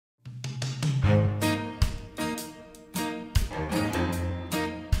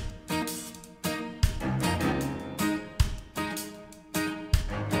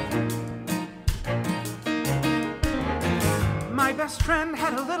best friend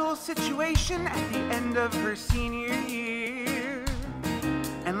had a little situation at the end of her senior year.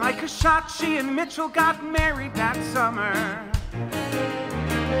 And like a shot, she and Mitchell got married that summer.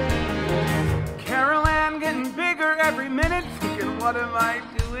 Carol Ann getting bigger every minute, thinking, what am I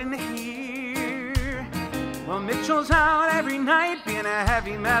doing here? Well, Mitchell's out every night being a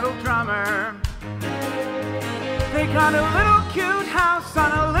heavy metal drummer. They got a little cute house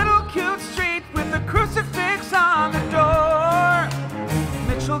on a little cute street with a crucifix on the door.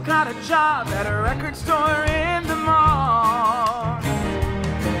 Mitchell got a job at a record store in the mall.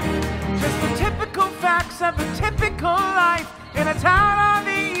 Just the typical facts of a typical life in a town on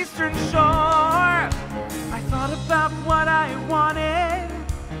the Eastern Shore. I thought about what I wanted.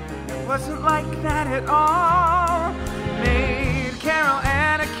 It wasn't like that at all. Made Carol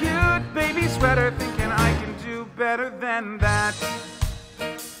Ann a cute baby sweater, thinking I can do better than that.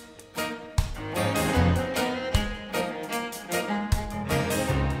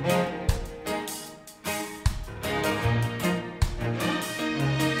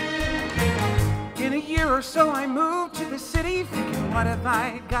 In a year or so I moved to the city, thinking, what have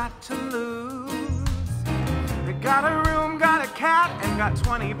I got to lose? I got a room, got a cat, and got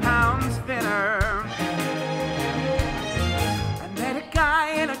 20 pounds thinner. I met a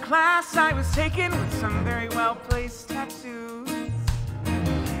guy in a class I was taking with some very well-placed tattoos.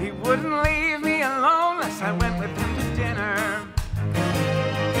 He wouldn't leave me alone unless I went with him to dinner.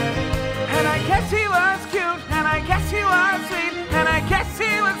 And I guess he was cute, and I guess he was sweet, and I guess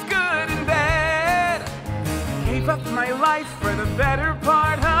he was good in bed. Gave up my life for the better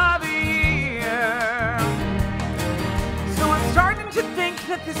part of a year. So I'm starting to think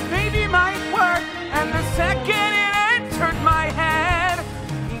that this baby might work, and the second it entered my head,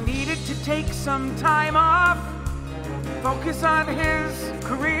 he needed to take some time off, focus on his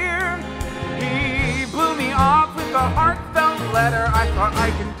career. He blew me off with a heartfelt letter. I thought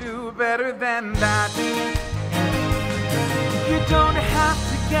I can do better than that. You don't have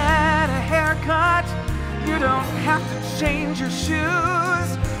to get a haircut. You don't have to change your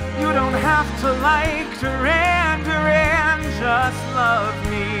shoes. You don't have to like Duran Duran, just love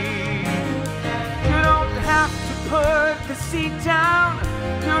me. You don't have to put the seat down.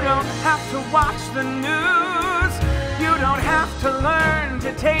 You don't have to watch the news. You don't have to learn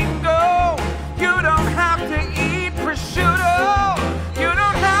to tango. You don't have to eat prosciutto. You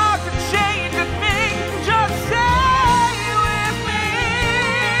don't have to change a thing, just stay with me.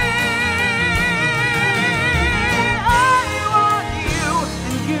 I want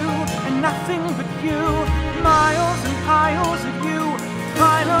you and nothing but you. Miles and piles of you.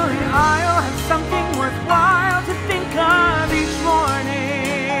 Finally I'll have something worthwhile to think of each morning.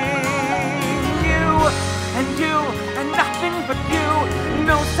 You and nothing but you.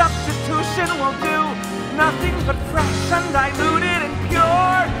 No substitution will do. Nothing but fresh, undiluted and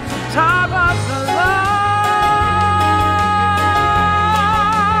pure. Top of the line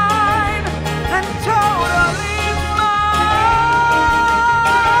and totally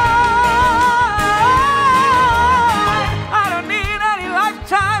mine. I don't need any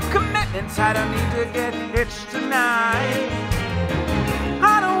lifetime commitments. I don't need to get hitched tonight.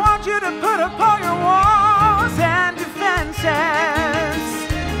 I don't want you to put up all your walls and defenses.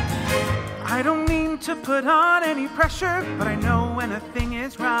 I don't mean to put on any pressure, but I know when a thing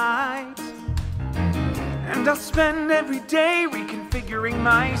is right. And I'll spend every day reconfiguring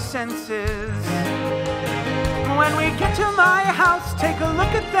my senses. When we get to my house, take a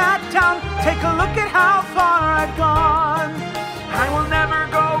look at that town. Take a look at how far I've gone. I will never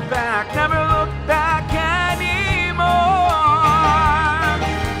go back, never look back anymore.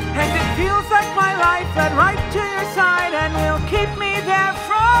 And it feels like my life led right to your side and will keep me there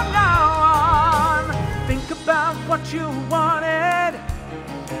from now on. Think about what you wanted.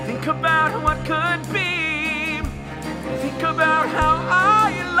 Think about what could be. Think about how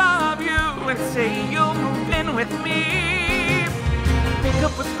I love you and say you'll move in with me. Think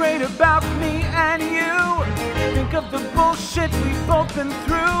of what's great about me and you. Think of the bullshit we've both been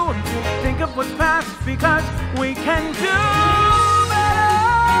through. Think of what's past because we can do